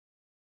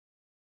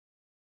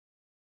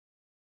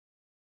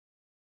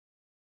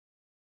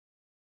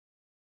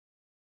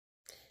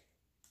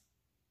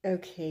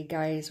Okay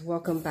guys,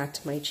 welcome back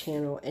to my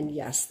channel, and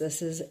yes,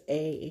 this is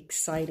a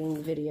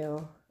exciting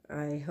video.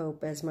 I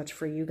hope as much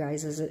for you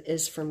guys as it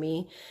is for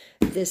me.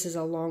 This is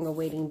a long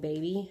awaiting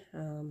baby.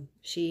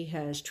 She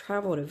has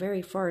traveled a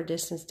very far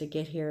distance to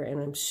get here, and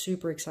I'm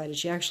super excited.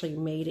 She actually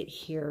made it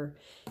here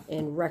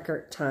in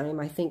record time.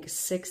 I think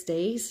 6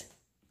 days.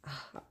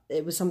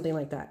 It was something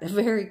like that.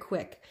 Very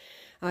quick.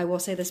 I will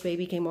say this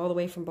baby came all the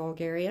way from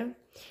Bulgaria.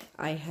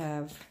 I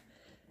have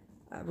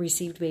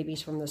received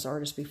babies from this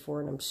artist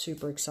before, and I'm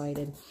super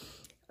excited.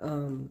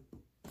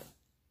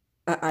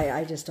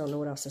 I just don't know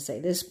what else to say.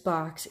 This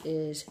box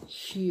is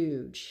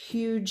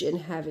huge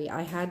and heavy.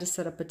 I had to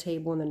set up a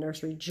table in the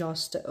nursery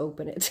just to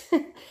open it.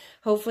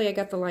 Hopefully I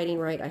got the lighting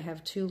right. I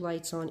have 2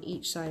 lights on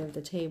each side of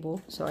the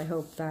table, so I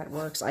hope that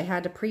works. I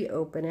had to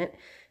pre-open it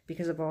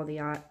because of all the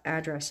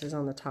addresses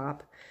on the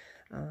top.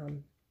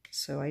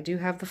 So I do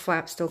have the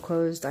flap still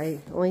closed.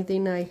 Only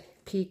thing I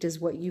peeked is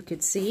what you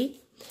could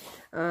see.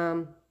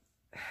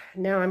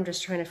 Now I'm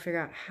just trying to figure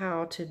out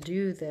how to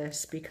do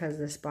this because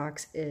this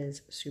box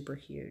is super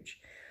huge.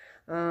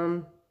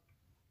 Let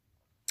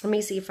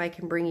me see if I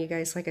can bring you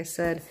guys, like I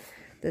said,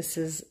 this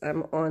is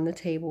on the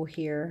table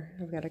here.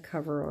 I've got a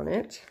cover on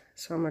it.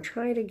 So I'm going to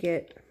try to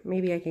get,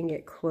 maybe I can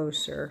get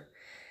closer.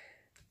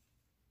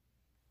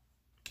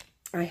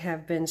 I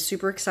have been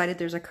super excited.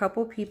 There's a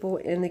couple people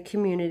in the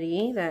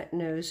community that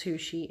knows who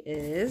she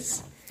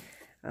is.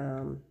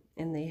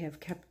 And they have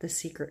kept the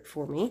secret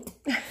for me.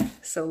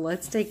 So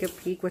let's take a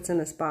peek what's in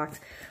this box.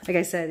 Like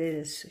I said, it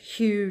is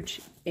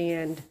huge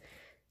and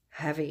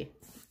heavy.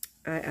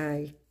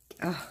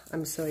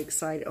 I'm so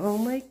excited. Oh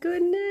my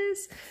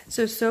goodness.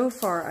 So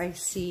far I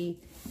see,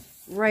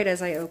 right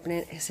as I open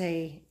it,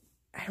 I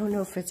don't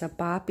know if it's a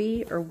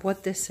boppy or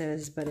what this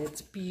is, but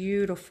it's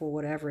beautiful,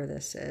 whatever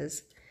this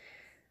is.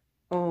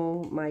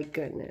 Oh my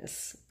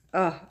goodness.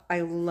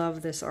 I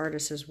love this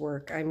artist's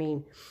work. I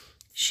mean,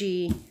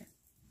 she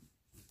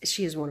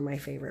is one of my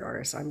favorite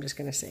artists. I'm just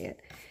going to say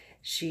it.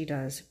 She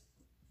does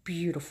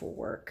beautiful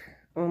work.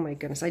 Oh my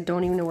goodness. I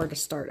don't even know where to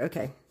start.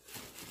 Okay.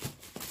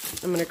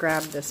 I'm going to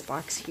grab this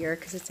box here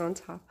because it's on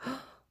top.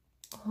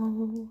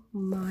 Oh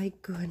my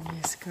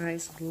goodness,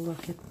 guys.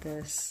 Look at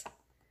this.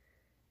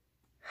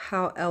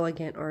 How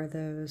elegant are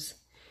those?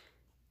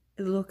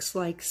 It looks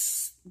like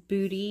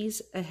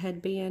booties, a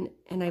headband,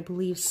 and I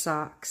believe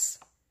socks.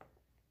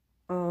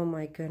 Oh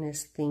my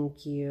goodness.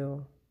 Thank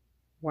you.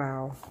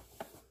 Wow.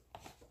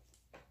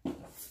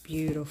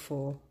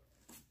 Beautiful.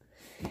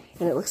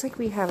 And it looks like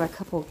we have a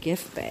couple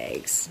gift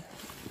bags.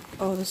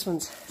 Oh, this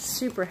one's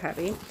super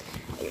heavy.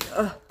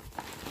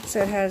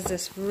 So it has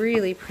this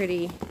really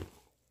pretty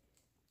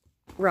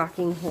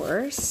rocking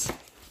horse.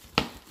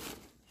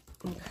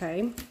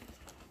 Okay.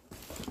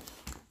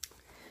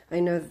 I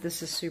know that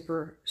this is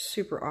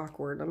super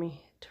awkward. Let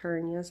me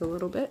turn you a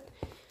little bit.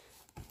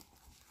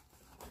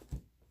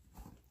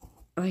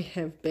 I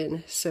have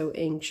been so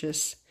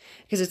anxious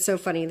because it's so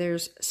funny.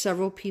 There's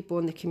several people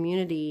in the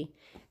community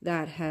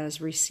that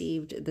has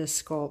received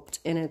this sculpt,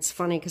 and it's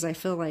funny because I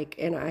feel like,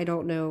 and I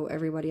don't know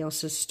everybody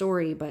else's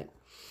story, but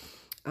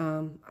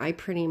I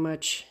pretty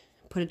much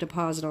put a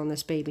deposit on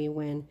this baby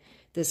when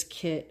this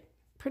kit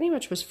pretty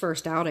much was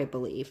first out, I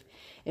believe.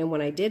 And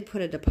when I did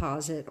put a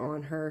deposit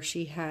on her,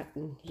 she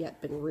hadn't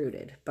yet been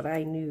rooted, but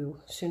I knew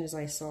as soon as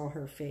I saw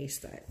her face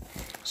that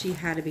she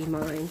had to be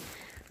mine.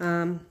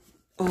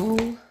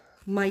 Oh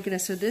my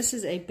goodness, so this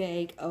is a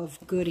bag of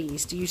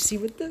goodies. Do you see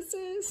what this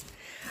is?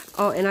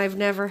 Oh, and I've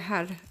never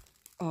had,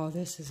 oh,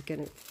 this is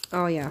gonna,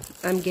 oh yeah,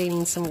 I'm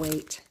gaining some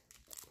weight.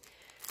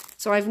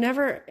 So I've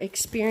never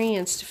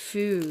experienced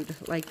food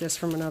like this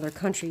from another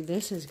country.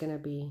 This is gonna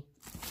be,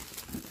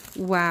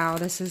 wow,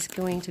 this is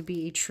going to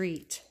be a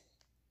treat.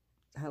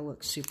 That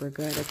looks super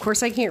good. Of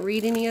course, I can't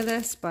read any of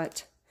this,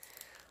 but,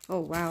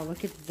 oh wow,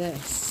 look at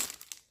this.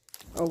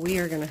 Oh, we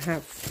are gonna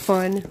have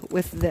fun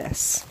with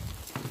this.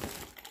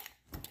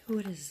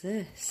 What is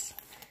this?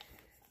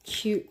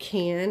 Cute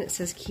can. It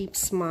says keep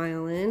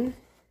smiling.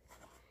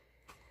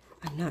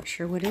 I'm not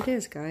sure what it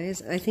is,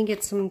 guys. I think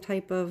it's some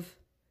type of,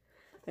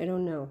 I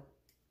don't know.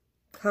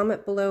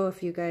 Comment below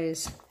if you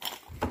guys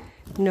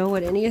know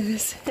what any of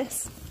this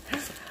is.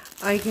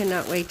 I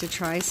cannot wait to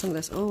try some of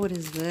this. Oh, what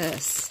is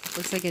this?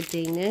 Looks like a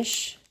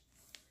Danish.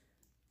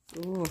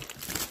 Ooh.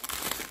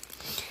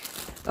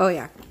 Oh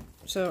yeah.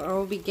 So I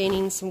will be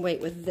gaining some weight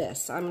with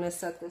this. I'm going to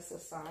set this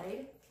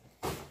aside.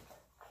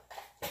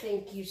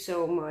 Thank you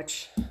so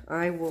much.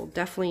 I will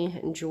definitely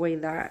enjoy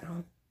that.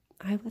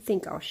 I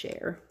think I'll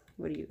share.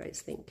 What do you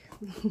guys think?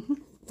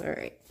 All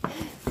right.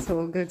 So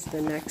we'll go to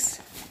the next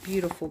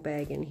beautiful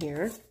bag in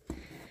here.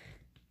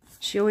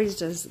 She always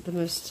does the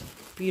most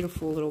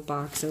beautiful little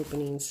box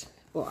openings.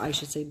 Well, I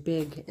should say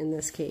big in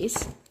this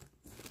case.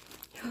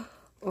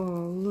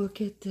 Oh,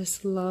 look at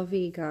this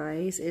lovey,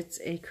 guys.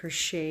 It's a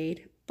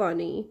crocheted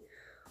bunny.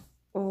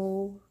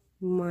 Oh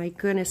my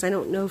goodness, I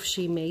don't know if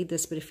she made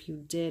this, but if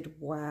you did,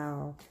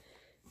 wow.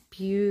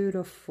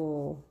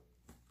 Beautiful.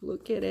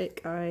 Look at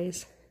it,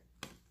 guys.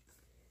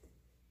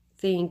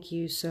 Thank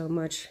you so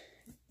much.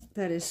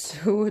 That is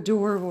so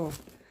adorable.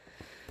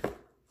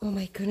 Oh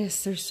my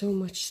goodness, there's so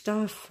much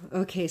stuff.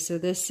 Okay, so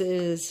this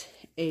is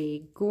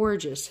a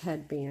gorgeous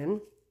headband.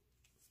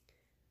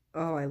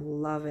 Oh, I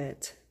love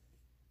it.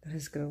 That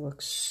is going to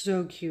look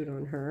so cute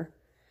on her.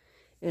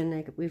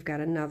 And we've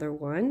got another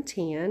one,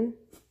 tan.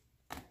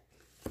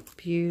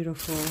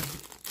 Beautiful.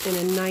 And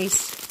a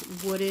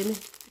nice wooden,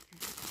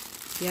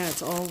 yeah,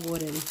 it's all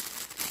wooden.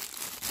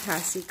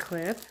 Passy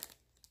clip.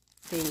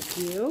 Thank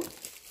you.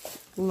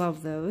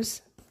 Love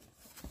those.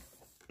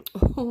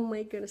 Oh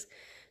my goodness.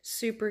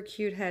 Super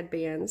cute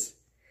headbands.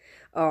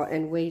 Oh,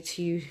 and wait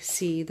till you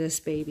see this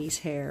baby's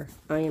hair.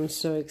 I am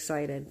so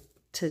excited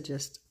to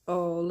just,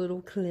 oh,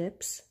 little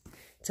clips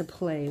to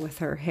play with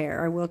her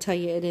hair. I will tell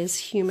you, it is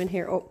human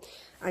hair. Oh,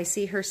 I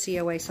see her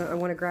COA, so I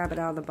want to grab it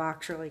out of the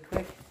box really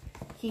quick.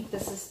 Keep the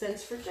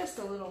suspense for just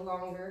a little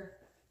longer.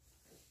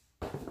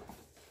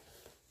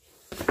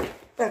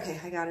 Okay,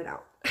 I got it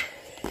out.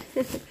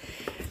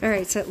 All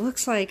right, so it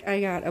looks like I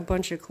got a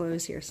bunch of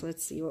clothes here, so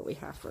let's see what we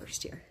have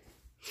first here.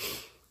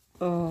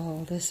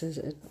 Oh, this is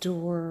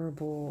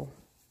adorable.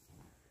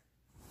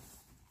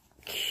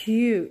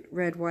 Cute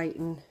red, white,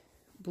 and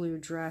blue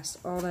dress.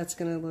 Oh, that's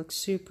going to look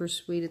super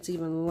sweet. It's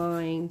even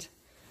lined.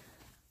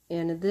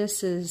 And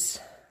this is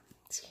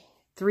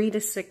 3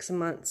 to 6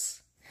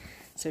 months.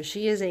 So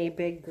she is a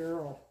big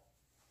girl.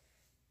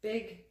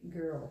 Big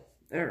girl.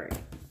 All right.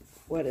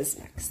 What is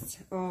next?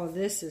 Oh,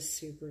 this is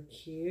super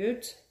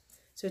cute.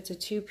 So it's a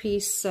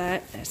 2-piece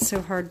set. It's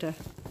so hard to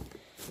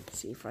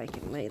see if I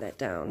can lay that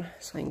down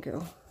so I can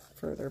go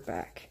further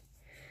back.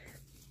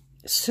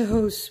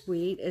 So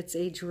sweet. It's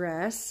a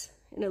dress.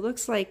 And it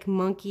looks like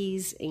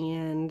monkeys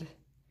and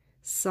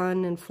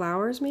sun and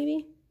flowers,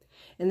 maybe.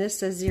 And this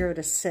says 0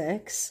 to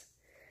 6.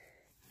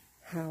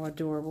 How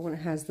adorable. And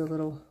it has the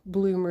little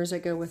bloomers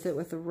that go with it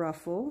with a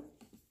ruffle.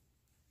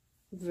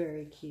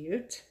 Very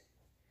cute.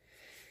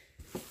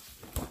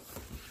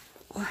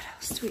 What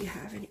else do we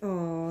have?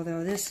 Oh,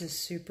 though, this is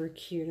super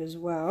cute as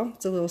well.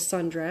 It's a little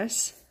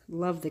sundress.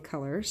 Love the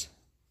colors.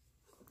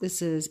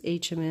 This is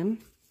H&M.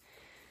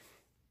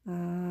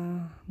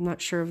 I'm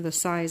not sure of the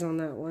size on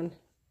that one.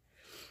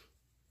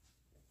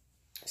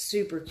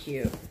 Super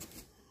cute.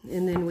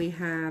 And then we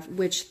have,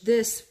 which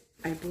this,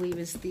 I believe,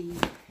 is the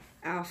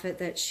outfit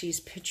that she's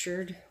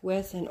pictured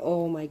with. And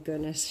oh my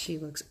goodness, she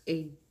looks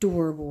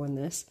adorable in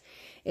this.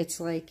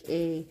 It's like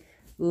a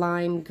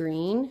lime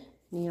green,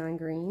 neon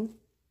green.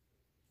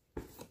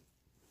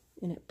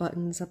 And it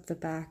buttons up the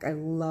back. I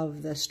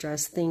love this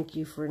dress. Thank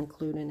you for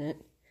including it.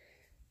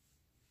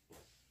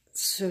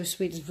 It's so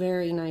sweet. It's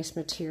very nice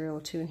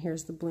material too. And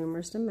here's the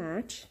bloomers to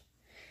match.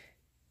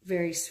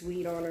 Very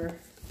sweet on her.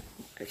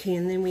 Okay,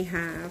 and then we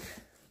have,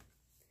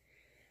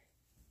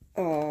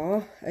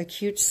 oh, a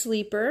cute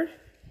sleeper.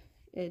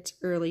 It's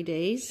Early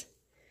Days.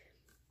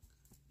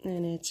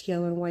 And it's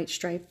yellow and white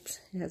stripes.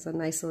 It has a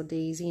nice little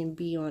daisy and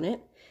bee on it.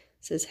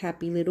 It says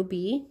Happy Little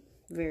Bee.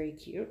 Very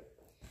cute.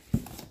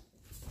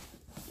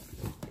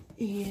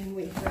 And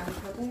we have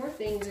a couple more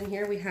things in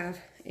here. We have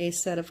a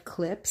set of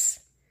clips.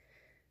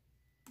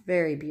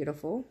 Very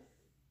beautiful.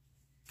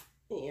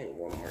 And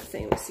one more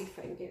thing. Let's see if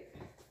I can get...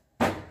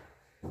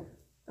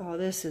 Oh,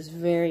 this is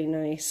very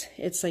nice.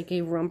 It's like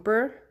a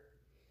romper.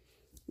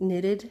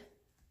 Knitted.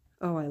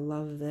 Oh, I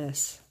love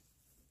this.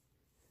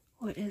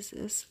 What is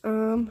this? I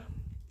don't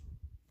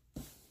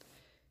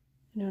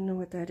know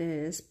what that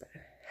is, but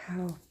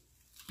how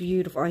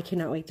beautiful. I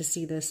cannot wait to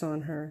see this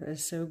on her.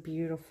 It's so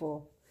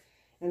beautiful.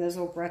 And those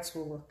little breasts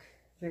will look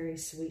very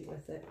sweet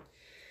with it.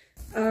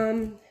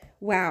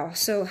 Wow.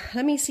 So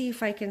let me see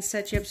if I can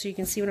set you up so you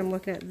can see what I'm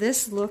looking at.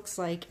 This looks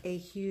like a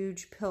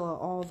huge pillow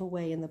all the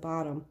way in the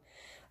bottom.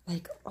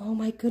 Like, oh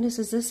my goodness,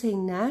 is this a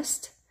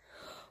nest?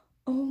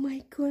 Oh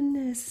my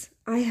goodness.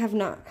 I have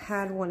not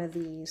had one of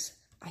these.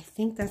 I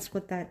think that's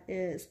what that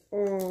is.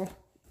 Oh,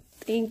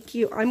 thank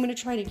you. I'm going to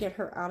try to get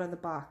her out of the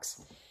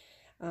box.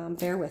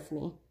 Bear with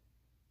me.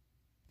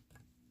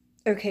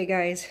 Okay,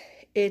 guys.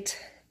 It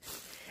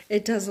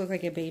does look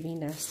like a baby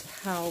nest.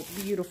 How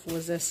beautiful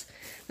is this?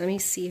 Let me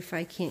see if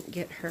I can't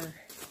get her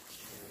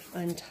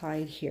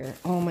untied here.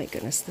 Oh my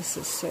goodness, this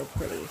is so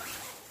pretty.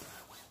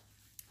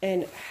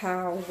 And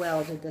how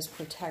well did this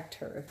protect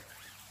her?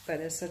 That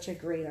is such a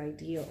great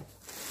idea.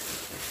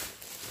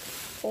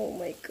 Oh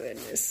my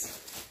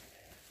goodness.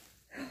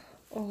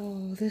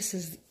 Oh, this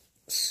is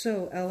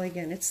so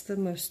elegant. It's the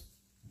most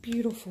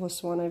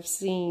beautifulest one I've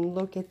seen.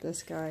 Look at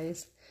this,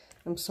 guys.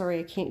 I'm sorry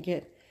I can't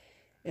get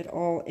it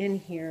all in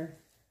here.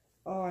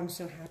 Oh, I'm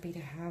so happy to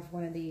have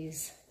one of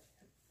these.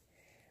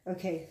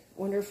 Okay,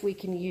 wonder if we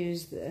can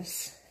use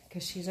this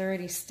because she's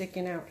already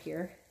sticking out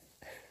here.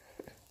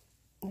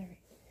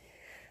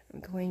 I'm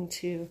going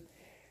to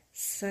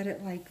set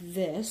it like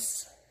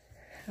this.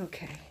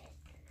 Okay.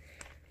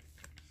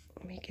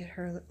 Let me get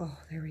her. Oh,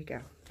 there we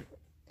go.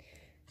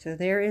 So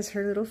there is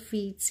her little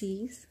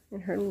feetsies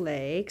and her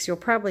legs. You'll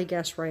probably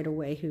guess right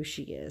away who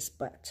she is,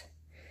 but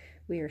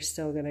we are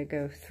still going to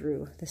go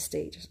through the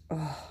stages.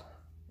 Oh,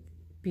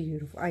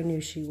 beautiful. I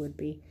knew she would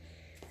be.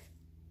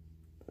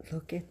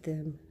 Look at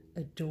them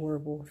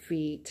adorable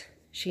feet.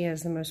 She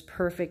has the most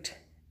perfect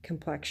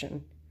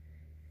complexion.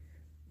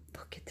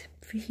 Look at them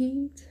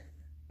feet.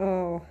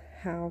 Oh,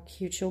 how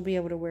cute. She'll be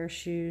able to wear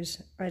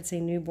shoes. I'd say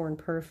newborn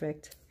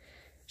perfect,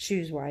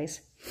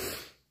 shoes-wise.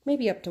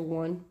 Maybe up to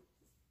 1.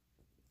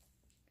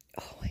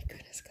 Oh my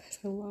goodness, guys.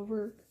 I love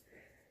her.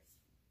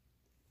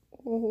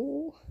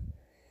 Oh,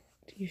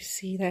 do you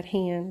see that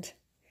hand?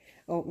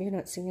 Oh, you're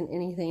not seeing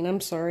anything. I'm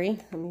sorry.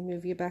 Let me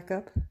move you back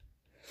up.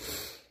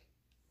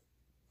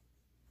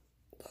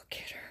 Look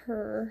at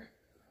her.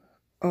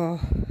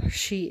 Oh,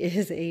 she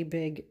is a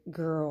big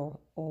girl.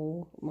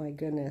 Oh my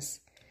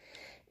goodness.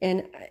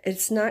 And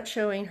it's not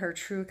showing her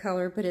true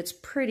color, but it's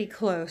pretty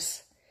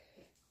close.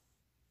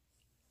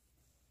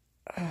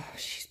 Oh,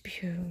 she's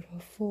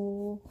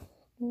beautiful.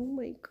 Oh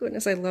my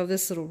goodness. I love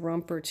this little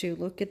rumper too.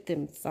 Look at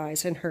them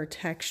thighs and her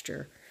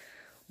texture.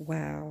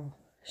 Wow.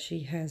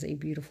 She has a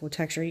beautiful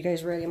texture. You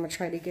guys ready? I'm going to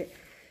try to get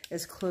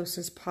as close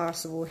as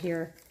possible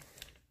here.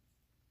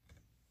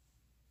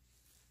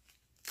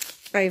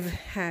 I've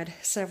had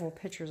several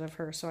pictures of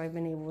her, so I've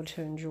been able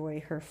to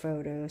enjoy her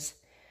photos.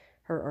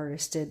 Her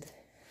artist did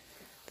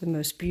the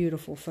most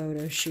beautiful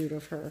photo shoot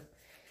of her,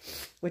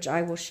 which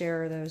I will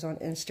share those on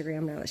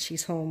Instagram now that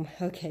she's home.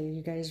 Okay,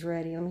 you guys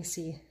ready? Let me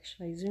see.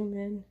 Should I zoom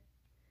in?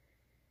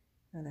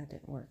 No, that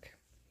didn't work.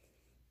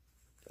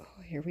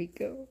 Oh, here we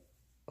go.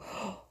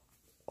 Oh,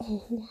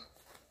 oh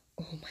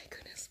my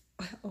goodness.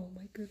 Oh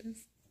my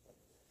goodness.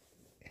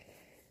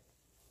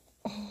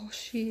 Oh,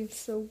 she is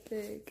so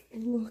big.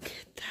 Look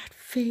at that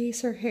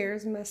face. Her hair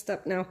is messed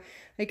up now.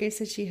 Like I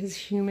said, she has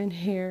human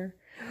hair.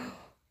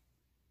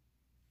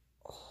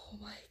 Oh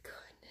my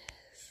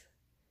goodness.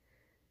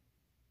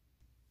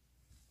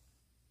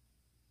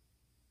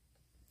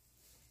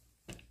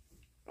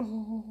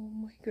 Oh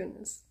my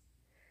goodness.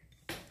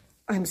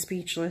 I'm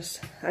speechless.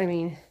 I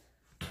mean,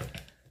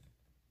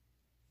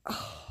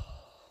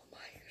 oh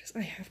my goodness.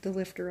 I have to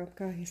lift her up,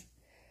 guys.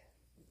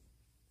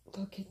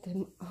 Look at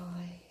them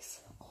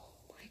eyes. Oh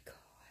my God.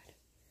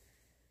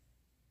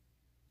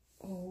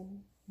 Oh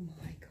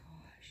my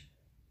gosh.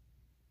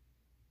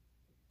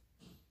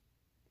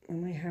 I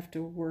might have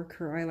to work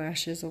her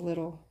eyelashes a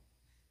little.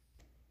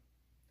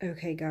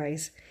 Okay,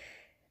 guys.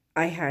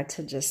 I had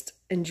to just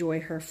enjoy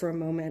her for a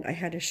moment. I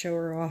had to show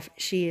her off.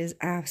 She is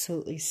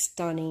absolutely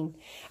stunning.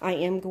 I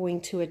am going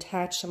to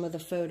attach some of the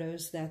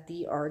photos that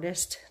the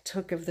artist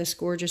took of this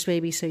gorgeous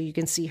baby so you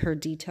can see her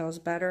details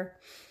better.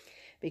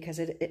 Because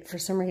it for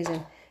some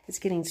reason, it's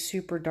getting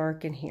super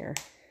dark in here.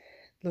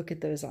 Look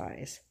at those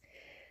eyes.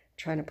 I'm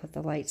trying to put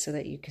the light so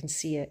that you can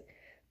see it.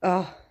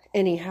 Oh,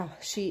 anyhow,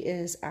 she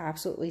is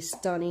absolutely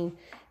stunning.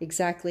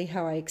 Exactly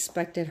how I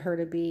expected her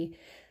to be.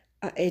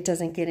 It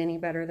doesn't get any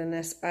better than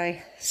this.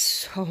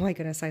 Oh my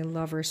goodness, I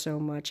love her so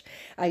much.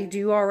 I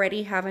do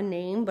already have a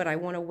name, but I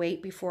want to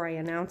wait before I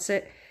announce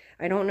it.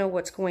 I don't know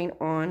what's going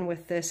on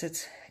with this.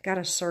 It's got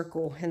a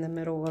circle in the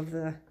middle of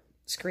the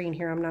screen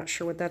here. I'm not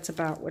sure what that's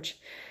about, which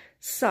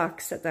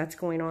sucks that that's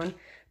going on.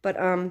 But,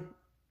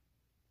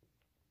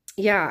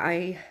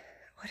 yeah,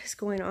 what is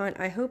going on?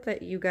 I hope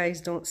that you guys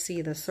don't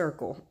see the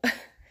circle.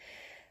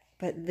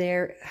 But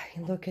there,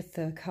 look at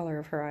the color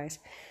of her eyes.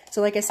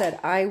 So like I said,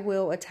 I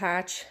will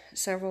attach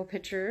several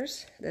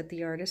pictures that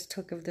the artist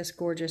took of this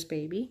gorgeous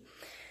baby.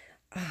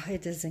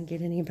 It doesn't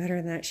get any better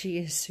than that. She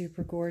is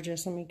super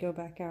gorgeous. Let me go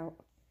back out.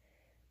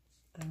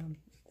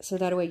 So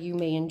that way you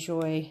may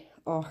enjoy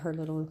all her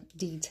little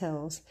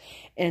details.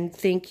 And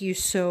thank you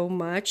so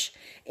much.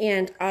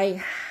 And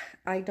I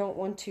don't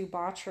want to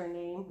botch her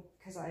name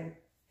because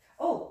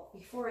oh,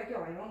 before I go,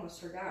 I almost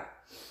forgot.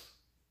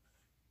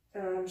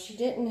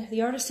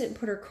 The artist didn't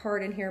put her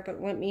card in here, but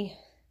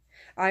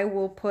I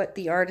will put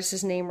the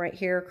artist's name right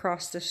here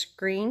across the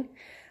screen,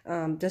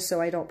 just so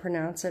I don't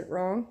pronounce it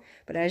wrong.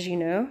 But as you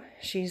know,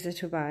 she's the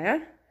Tobiah,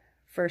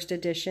 first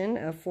edition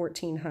of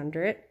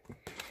 1400,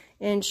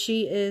 and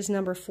she is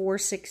number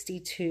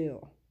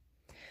 462.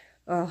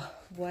 Oh,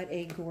 what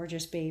a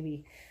gorgeous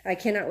baby. I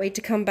cannot wait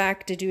to come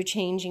back to do a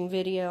changing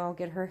video. I'll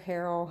get her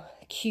hair all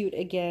cute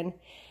again.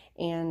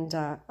 And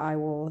I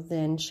will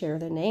then share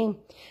the name.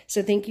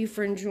 So thank you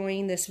for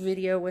enjoying this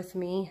video with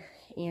me.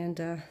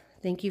 And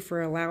thank you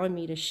for allowing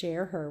me to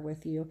share her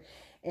with you.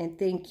 And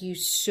thank you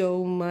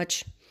so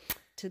much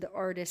to the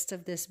artist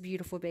of this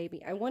beautiful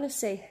baby. I want to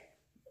say,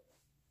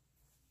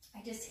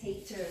 I just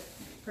hate to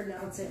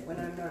pronounce it when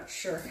I'm not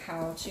sure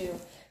how to.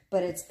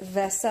 But it's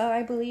Vesa,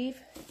 I believe.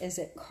 Is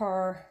it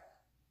Karleskova?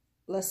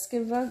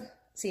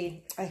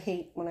 See, I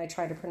hate when I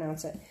try to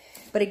pronounce it.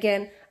 But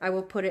again, I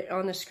will put it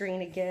on the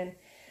screen again.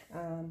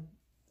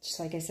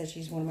 Just like I said,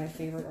 she's one of my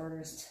favorite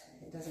artists.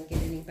 It doesn't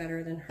get any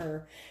better than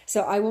her.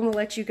 So I will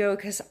let you go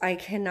because I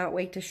cannot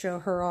wait to show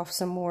her off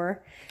some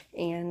more.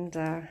 And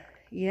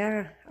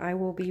yeah, I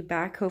will be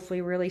back hopefully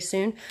really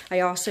soon.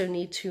 I also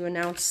need to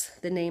announce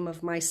the name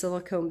of my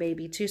silicone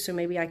baby too. So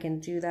maybe I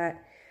can do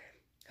that.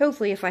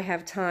 Hopefully if I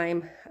have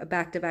time, a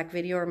back-to-back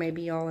video or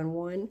maybe all in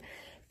one.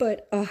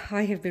 But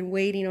I have been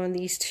waiting on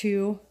these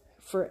two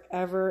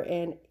forever.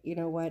 And you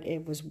know what?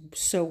 It was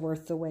so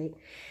worth the wait.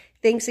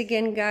 Thanks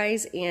again,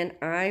 guys, and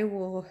I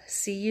will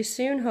see you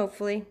soon,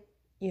 hopefully.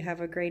 You have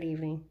a great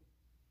evening.